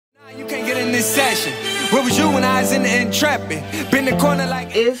this session? Where was you when I was in the Intrepid? Been the corner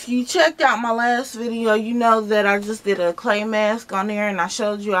like... If you checked out my last video, you know that I just did a clay mask on there and I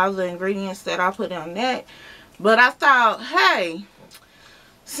showed you all the ingredients that I put on that. But I thought, hey,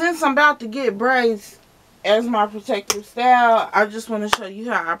 since I'm about to get braids as my protective style, I just want to show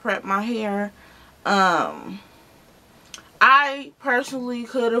you how I prep my hair. I personally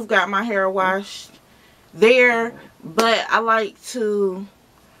could have got my hair washed there, but I like to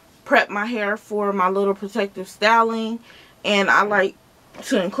prep my hair for my little protective styling, and I like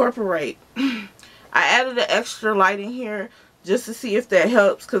to incorporate. I added an extra light in here just to see if that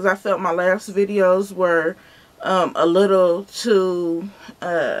helps, because I felt my last videos were a little too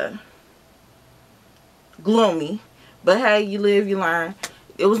gloomy. But hey, you live, you learn.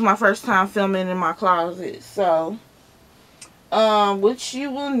 It was my first time filming in my closet, so what you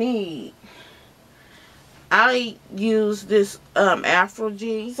will need. I use this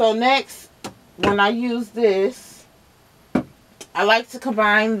ApHogee. So next, when I use this, I like to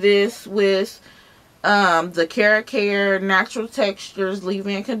combine this with the KeraCare Natural Textures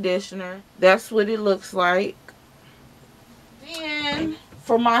Leave-In Conditioner. That's what it looks like. Then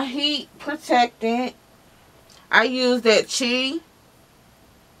for my heat protectant, I use that Chi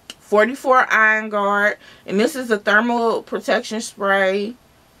 44 Iron Guard, and this is a thermal protection spray,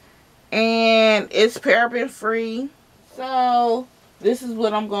 and it's paraben free. So this is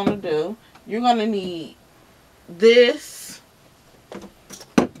what I'm gonna do. You're gonna need this,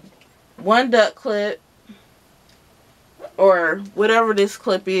 one duck clip, or whatever this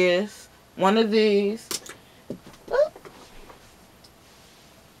clip is, one of these,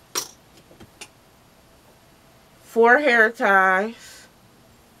 4 hair ties,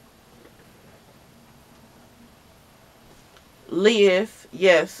 Live,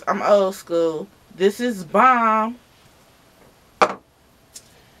 yes, I'm old school, this is Bomb,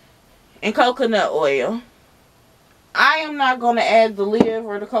 and coconut oil. I am not going to add the Live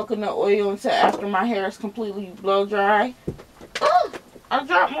or the coconut oil until after my hair is completely blow dry. Oh, I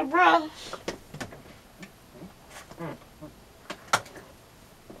dropped my brush.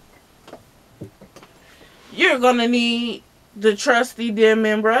 You're going to need the trusty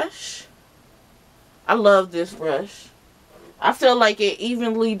Denman brush. I love this brush. I feel like it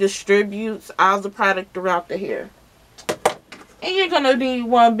evenly distributes all the product throughout the hair. And you're going to need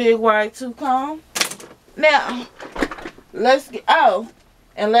one big wide tooth comb. Now, let's get, oh,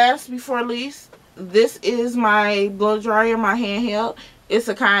 and last before least, this is my blow dryer, my handheld. It's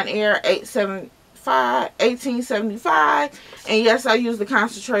a Conair 1875. And yes, I use the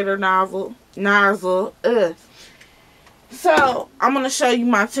concentrator nozzle. So, I'm going to show you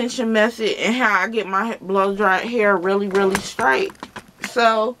my tension method and how I get my blow dried hair really, really straight.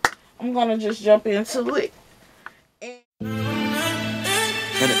 So, I'm going to just jump into it. What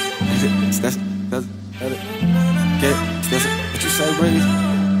you say,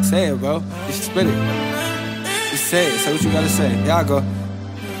 Breezo? Say it, bro. You should spit it. Just say it. Say what you gotta say. Y'all go.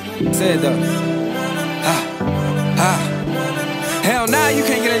 Say it, though. Hell nah, you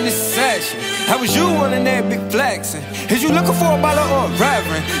can't get in this session. How was you on in that big flexing? Is you looking for a baller or a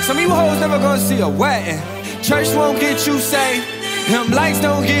reverend? Some of you hoes never gonna see a wedding. Church won't get you saved. Them lights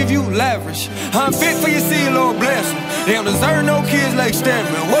don't give you leverage. I'm fit for your seal or blessing. They don't deserve no kids like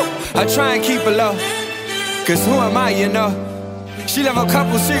Stedman. Woo! I try and keep it low. Cause who am I, you know? She left a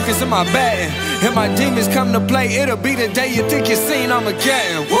couple secrets in my bag. And my demons come to play. It'll be the day you think you're seen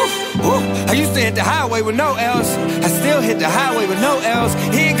Armageddon. Woo, woo. I used to hit the highway with no L's. I still hit the highway with no L's.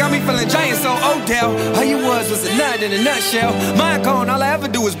 He ain't got me feeling giant, so Odell. All you was a nut in a nutshell. Mine gone, all I ever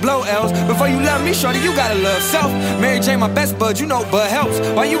do is blow L's. Before you love me, shorty, you gotta love self. Mary Jane, my best bud, you know bud helps.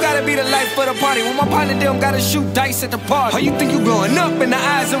 Why you gotta be the life of the party when my partner them gotta shoot dice at the party? Or you think you blowing up in the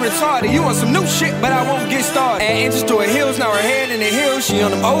eyes of retarded? You want some new shit, but I won't get started. Add inches to her heels, now her head in the hills. She on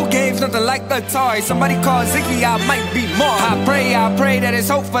them old games, nothing like Atari. Somebody call Ziggy, I might be more. I pray that it's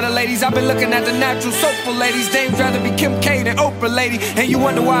hope for the ladies. I've been looking at the natural soap for ladies. Dames rather be Kim K than Oprah, lady. And you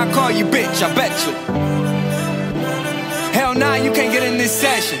wonder why I call you bitch, I bet you. Hell nah, you can't get in this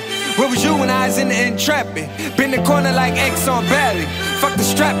session. Where was you when I was in the Intrepid? Been the corner like X on belly. Fuck the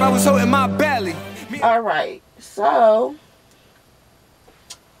strap, I was holding my belly. Alright, so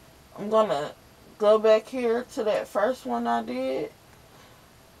I'm gonna go back here to that first one I did.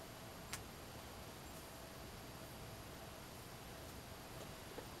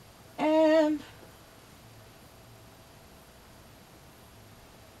 And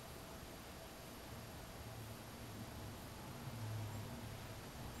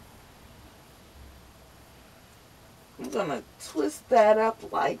I'm gonna twist that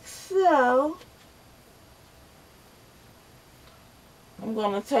up like so. I'm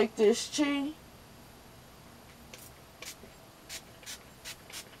going to take this Chi.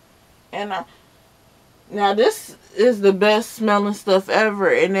 And now this is the best smelling stuff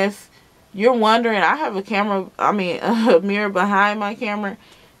ever. And if you're wondering, I have a mirror behind my camera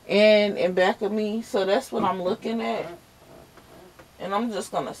and in back of me. So that's what I'm looking at. And I'm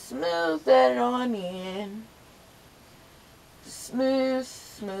just going to smooth that on in. Smooth,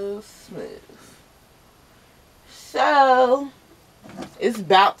 smooth, smooth. So, it's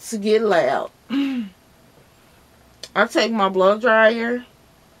about to get loud. I take my blow dryer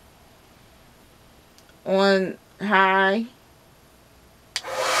on high.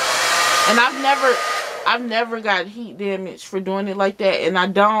 And I've never got heat damage for doing it like that. And I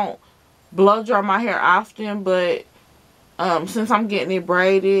don't blow dry my hair often, but since I'm getting it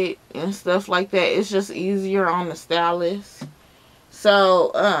braided and stuff like that, it's just easier on the stylist.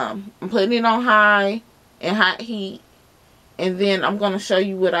 So, I'm putting it on high and hot heat. And then I'm going to show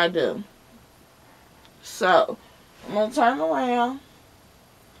you what I do. So, I'm going to turn around.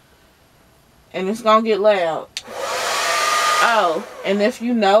 And it's going to get loud. Oh, and if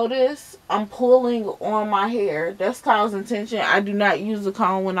you notice, I'm pulling on my hair. That's causing tension. I do not use a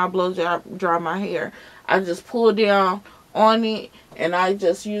comb when I blow dry my hair. I just pull down on it. And I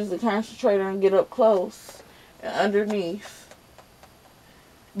just use the concentrator and get up close and underneath.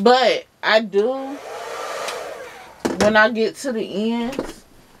 But I do, when I get to the ends,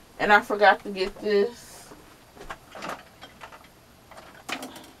 and I forgot to get this.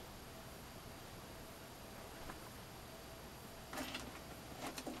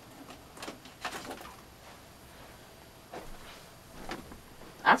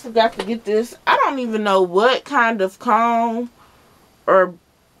 I forgot to get this. I don't even know what kind of comb or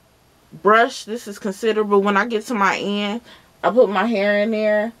brush this is considered, but when I get to my end, I put my hair in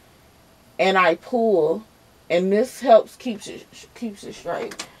there and I pull, and this helps keeps it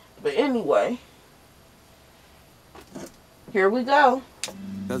straight. But anyway, here we go.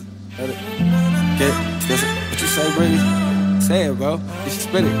 What you say, Breezo? Say it, bro. Just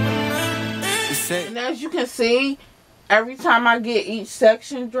spit it. Just say it. And as you can see, every time I get each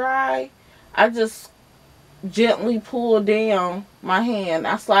section dry, I just gently pull down my hand.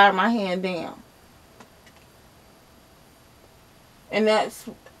 I slide my hand down. And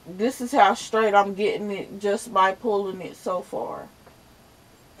this is how straight I'm getting it just by pulling it so far.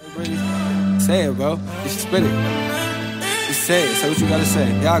 Say it, bro. Just spit it. Just say it. Say what you gotta say.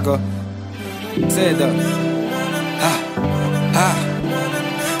 Y'all go. Say it, though.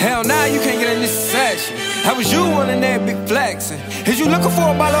 Hell nah, you can't get in this section. How was you on in that big flexing? Is you looking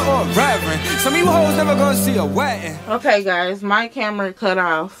for a bottle or a reverend? Some of you hoes never gonna see a wedding. Okay, guys, my camera cut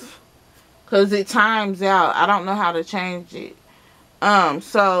off because it times out. I don't know how to change it.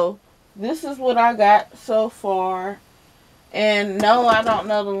 So this is what I got so far. And no, I don't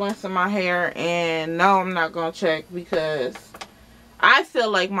know the length of my hair. And no, I'm not going to check because I feel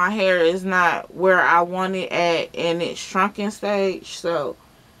like my hair is not where I want it at in its shrunken stage. So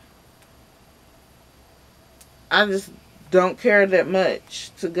I just don't care that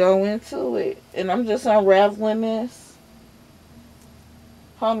much to go into it. And I'm just unraveling this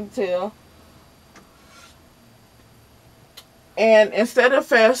ponytail. And instead of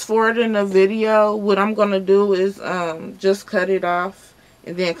fast forwarding the video, what I'm going to do is just cut it off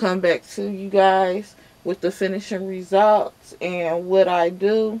and then come back to you guys with the finishing results and what I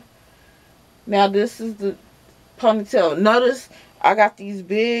do. Now this is the ponytail. Notice I got these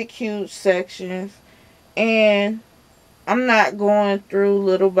big huge sections and I'm not going through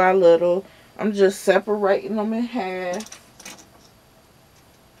little by little. I'm just separating them in half.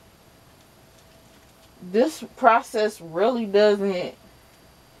 This process really doesn't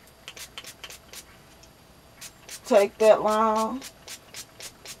take that long.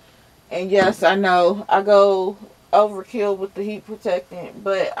 And yes, I know I go overkill with the heat protectant,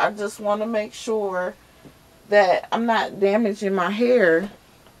 but I just want to make sure that I'm not damaging my hair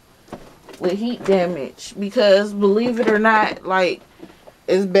with heat damage. Because believe it or not, like,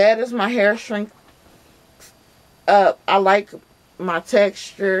 as bad as my hair shrinks up, I like my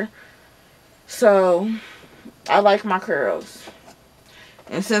texture. So, I like my curls.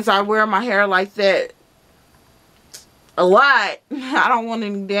 And since I wear my hair like that a lot, I don't want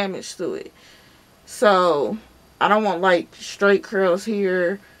any damage to it. So, I don't want like straight curls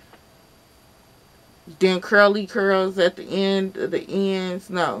here, then curly curls at the end of the ends.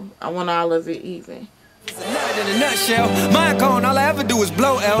 No, I want all of it even. In a nutshell, mine gone, all I ever do is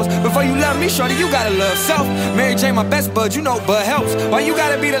blow L's. Before you love me, shorty, you gotta love self. Mary Jane, my best bud, you know bud helps. Why you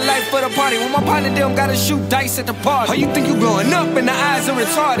gotta be the life for the party when my partner them gotta shoot dice at the party? How you think you blowing up in the eyes of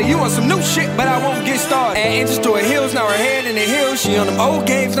retarded? You want some new shit, but I won't get started. And inches to her heels, now her head in the hills. She on them old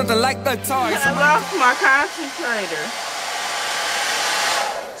games, nothing like the toys. I lost my concentrator.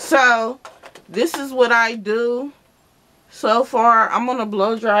 So, this is what I do so far. I'm gonna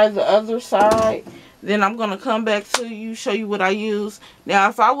blow dry the other side. Then I'm going to come back to you, show you what I use. Now,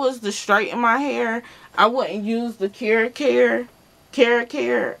 if I was to straighten my hair, I wouldn't use the KeraCare.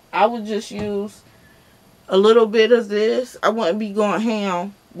 I would just use a little bit of this. I wouldn't be going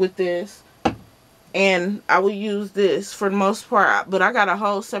ham with this. And I would use this for the most part. But I got a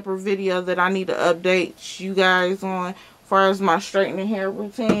whole separate video that I need to update you guys on as far as my straightening hair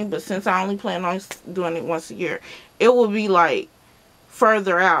routine. But since I only plan on doing it once a year, it will be like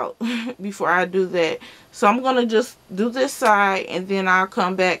further out before I do that. So I'm gonna just do this side and then I'll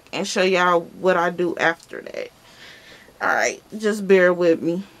come back and show y'all what I do after that. Alright, just bear with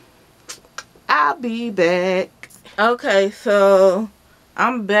me. I'll be back. Okay, so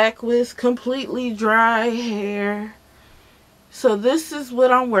I'm back with completely dry hair. So this is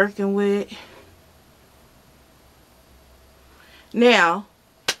what I'm working with. Now,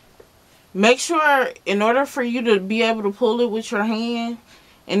 make sure, in order for you to be able to pull it with your hand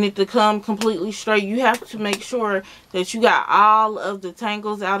and it to come completely straight, you have to make sure that you got all of the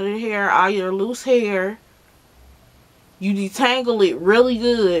tangles out of the hair, all your loose hair. You detangle it really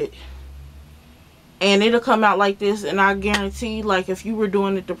good. And it'll come out like this. And I guarantee, like, if you were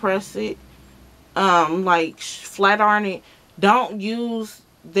doing it to press it, like, flat iron it, don't use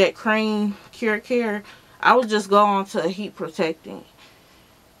that Creme KeraCare. I would just go on to a heat protectant.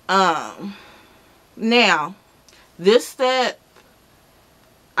 Now, this step,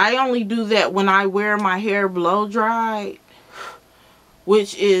 I only do that when I wear my hair blow dried,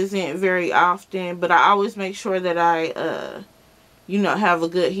 which isn't very often, but I always make sure that I, you know, have a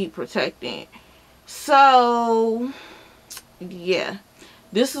good heat protectant. So, yeah,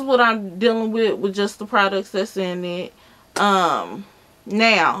 this is what I'm dealing with just the products that's in it.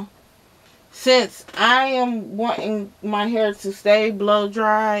 Now, since I am wanting my hair to stay blow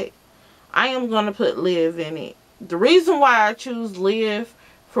dried, I am going to put Live in it. The reason why I choose Live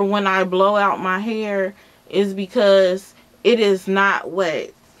for when I blow out my hair is because it is not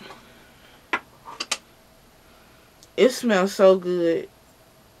wet. It smells so good.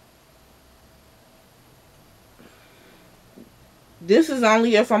 This is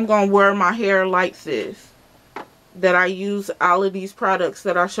only if I'm going to wear my hair like this that I use all of these products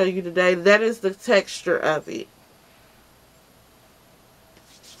that I'll show you today. That is the texture of it.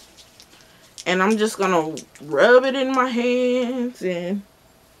 And I'm just going to rub it in my hands and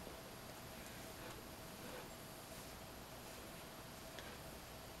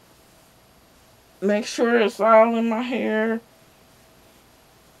make sure it's all in my hair.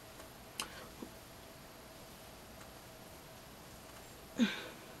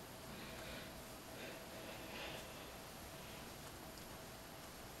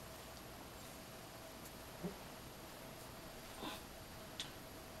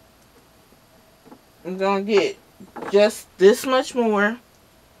 I'm going to get just this much more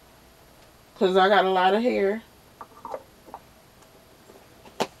because I got a lot of hair.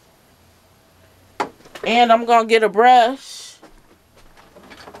 And I'm going to get a brush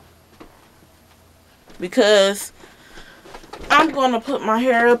because I'm going to put my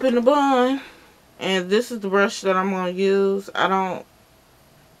hair up in a bun. And this is the brush that I'm going to use. I don't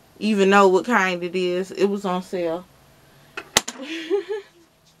even know what kind it is. It was on sale.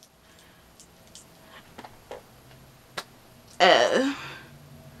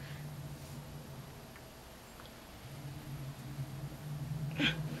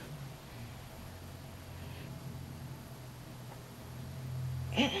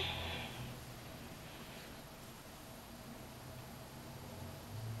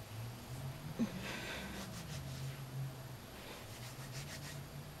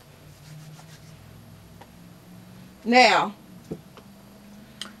 Now,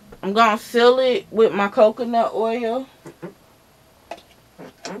 I'm going to seal it with my coconut oil.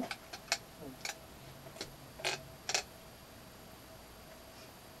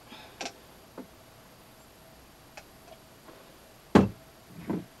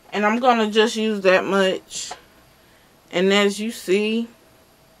 And I'm going to just use that much. And as you see,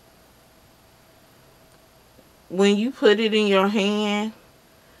 when you put it in your hand,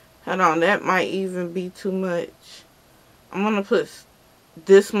 hold on, that might even be too much. I'm going to put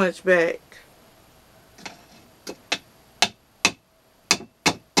this much back.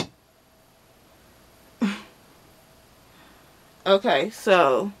 Okay,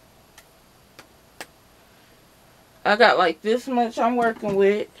 so I got like this much I'm working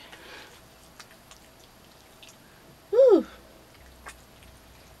with. Whew.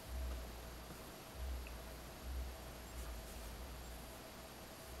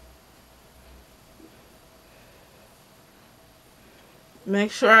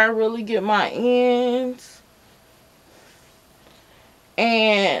 Make sure I really get my ends.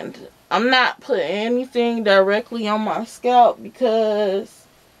 And I'm not putting anything directly on my scalp because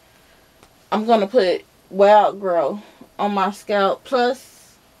I'm going to put Wild Grow on my scalp.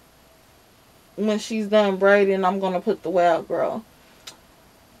 Plus, when she's done braiding, I'm going to put the Wild Grow.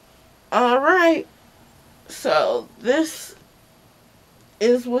 Alright. So, this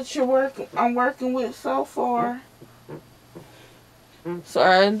is what I'm working with so far.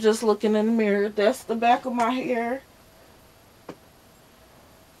 Sorry, I'm just looking in the mirror. That's the back of my hair.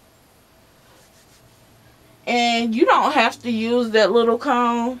 And you don't have to use that little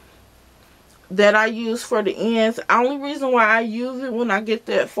comb that I use for the ends. The only reason why I use it when I get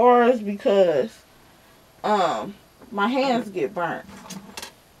that far is because my hands get burnt.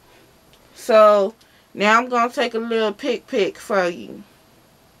 So now I'm going to take a little pick for you.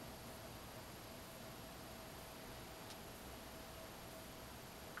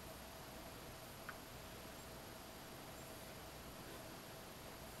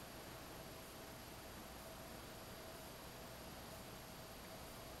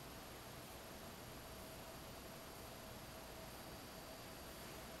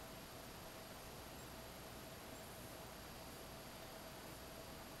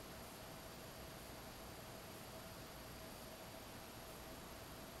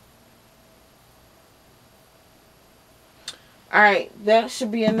 Alright, that should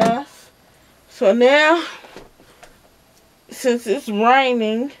be enough. So now, since it's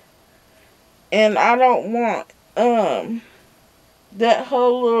raining, and I don't want that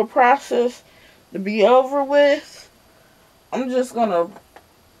whole little process to be over with, I'm just going to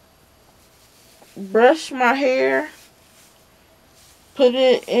brush my hair, put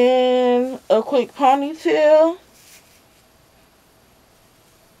it in a quick ponytail,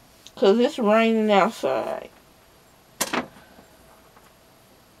 because it's raining outside.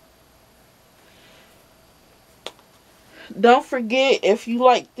 Don't forget, if you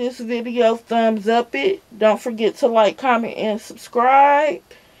like this video, thumbs up it. Don't forget to like, comment, and subscribe.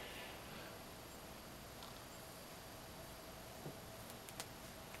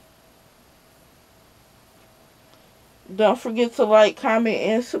 Don't forget to like, comment,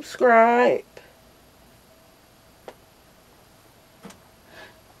 and subscribe.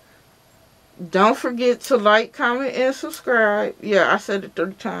 Don't forget to like, comment, and subscribe. Yeah, I said it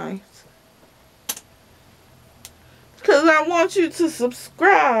 3 times. Because I want you to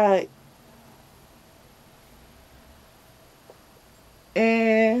subscribe.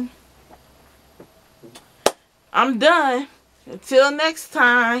 And I'm done. Until next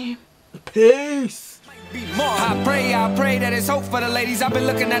time. Peace. I pray that it's hope for the ladies. I've been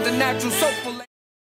looking at the natural soap for